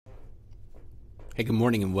Hey, good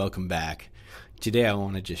morning and welcome back. Today I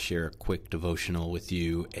want to just share a quick devotional with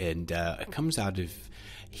you, and it comes out of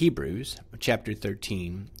Hebrews chapter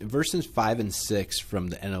 13, verses 5 and 6 from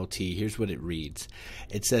the NLT. Here's what it reads.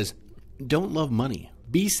 It says, "Don't love money.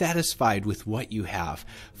 Be satisfied with what you have,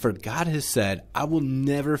 for God has said, I will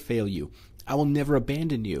never fail you. I will never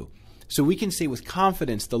abandon you." So we can say with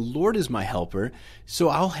confidence, the Lord is my helper, so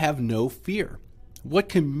I'll have no fear. What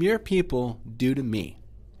can mere people do to me?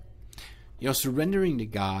 Surrendering to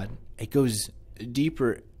God, it goes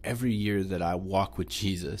deeper every year that I walk with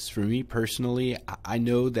Jesus. For me personally, I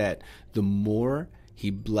know that the more He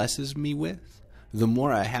blesses me with, the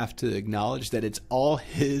more I have to acknowledge that it's all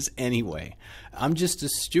His anyway. I'm just a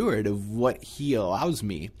steward of what He allows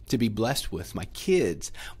me to be blessed with. My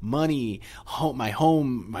kids, money, my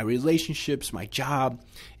home, my relationships, my job.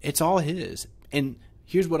 It's all His. And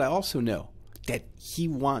here's what I also know. That He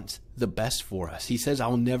wants the best for us. He says,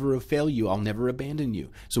 I'll never fail you. I'll never abandon you.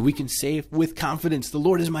 So we can say with confidence, the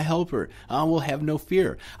Lord is my helper. I will have no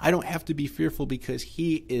fear. I don't have to be fearful because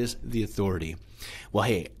He is the authority. Well,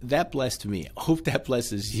 hey, that blessed me. I hope that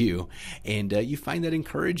blesses you and you find that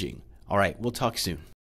encouraging. All right, we'll talk soon.